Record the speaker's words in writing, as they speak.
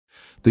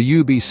The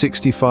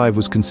UB-65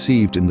 was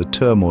conceived in the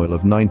turmoil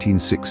of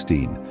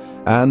 1916,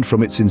 and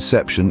from its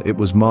inception it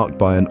was marked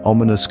by an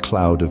ominous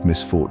cloud of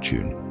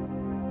misfortune.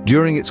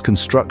 During its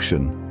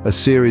construction, a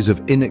series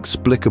of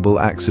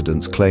inexplicable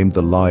accidents claimed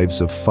the lives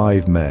of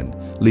 5 men,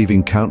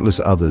 leaving countless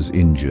others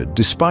injured.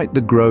 Despite the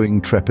growing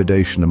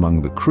trepidation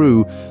among the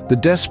crew, the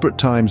desperate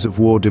times of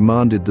war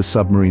demanded the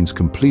submarine's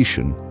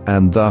completion,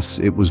 and thus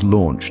it was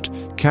launched,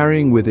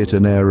 carrying with it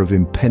an air of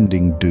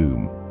impending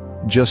doom.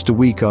 Just a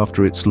week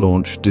after its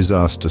launch,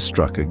 disaster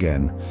struck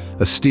again.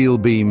 A steel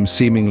beam,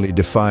 seemingly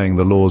defying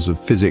the laws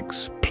of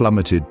physics,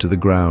 plummeted to the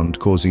ground,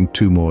 causing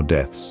 2 more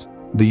deaths.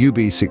 The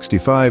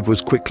UB-65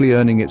 was quickly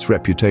earning its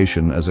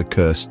reputation as a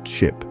cursed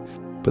ship,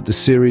 but the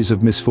series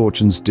of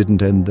misfortunes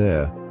didn't end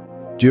there.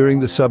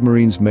 During the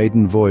submarine's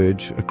maiden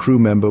voyage, a crew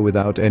member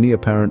without any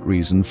apparent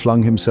reason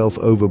flung himself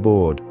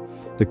overboard.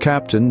 The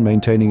captain,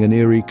 maintaining an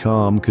eerie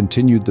calm,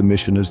 continued the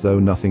mission as though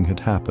nothing had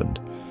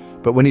happened.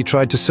 But when he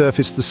tried to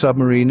surface the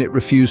submarine, it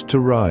refused to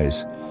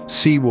rise.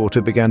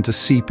 Seawater began to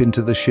seep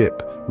into the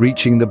ship,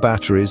 reaching the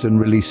batteries and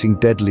releasing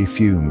deadly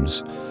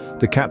fumes.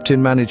 The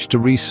captain managed to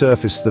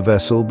resurface the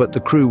vessel, but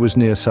the crew was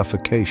near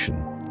suffocation.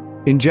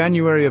 In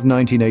January of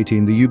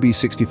 1918, the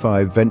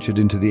UB-65 ventured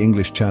into the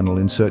English Channel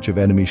in search of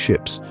enemy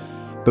ships.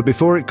 But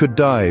before it could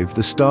dive,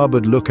 the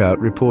starboard lookout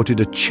reported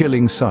a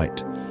chilling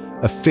sight.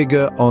 A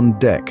figure on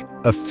deck,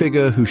 a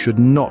figure who should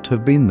not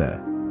have been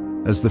there.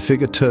 As the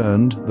figure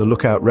turned, the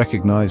lookout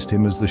recognized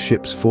him as the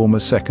ship's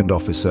former second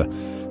officer,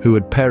 who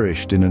had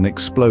perished in an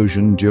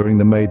explosion during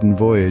the maiden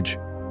voyage.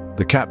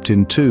 The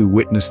captain, too,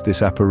 witnessed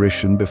this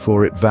apparition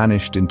before it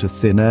vanished into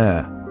thin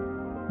air.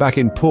 Back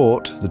in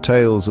port, the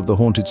tales of the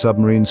haunted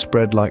submarine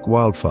spread like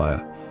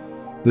wildfire.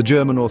 The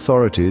German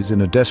authorities,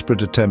 in a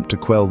desperate attempt to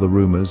quell the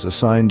rumors,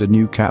 assigned a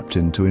new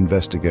captain to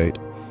investigate,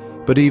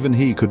 but even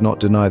he could not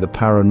deny the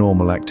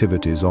paranormal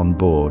activities on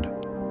board.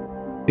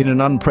 In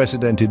an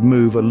unprecedented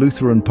move, a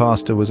Lutheran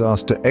pastor was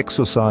asked to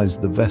exorcise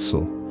the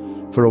vessel.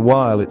 For a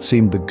while, it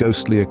seemed the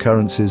ghostly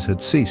occurrences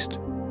had ceased.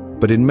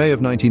 But in May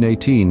of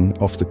 1918,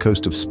 off the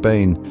coast of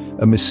Spain,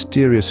 a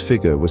mysterious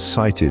figure was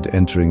sighted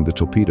entering the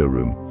torpedo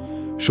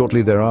room.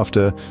 Shortly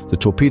thereafter, the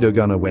torpedo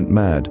gunner went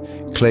mad,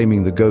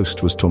 claiming the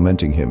ghost was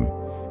tormenting him.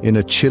 In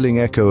a chilling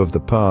echo of the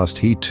past,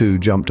 he too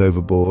jumped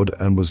overboard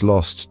and was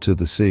lost to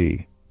the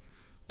sea.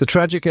 The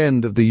tragic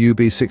end of the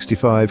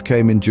UB-65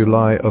 came in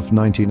July of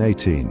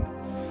 1918.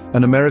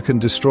 An American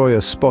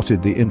destroyer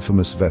spotted the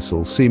infamous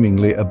vessel,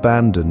 seemingly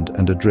abandoned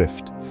and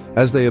adrift.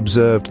 As they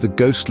observed, the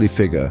ghostly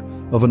figure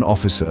of an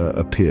officer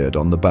appeared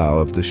on the bow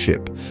of the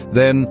ship.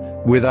 Then,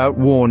 without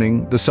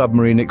warning, the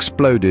submarine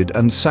exploded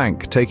and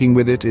sank, taking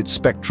with it its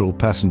spectral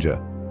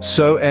passenger.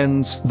 So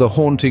ends the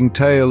haunting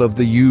tale of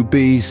the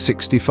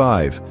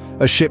UB-65,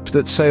 a ship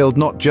that sailed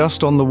not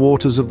just on the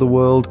waters of the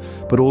world,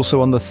 but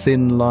also on the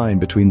thin line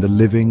between the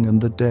living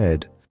and the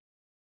dead.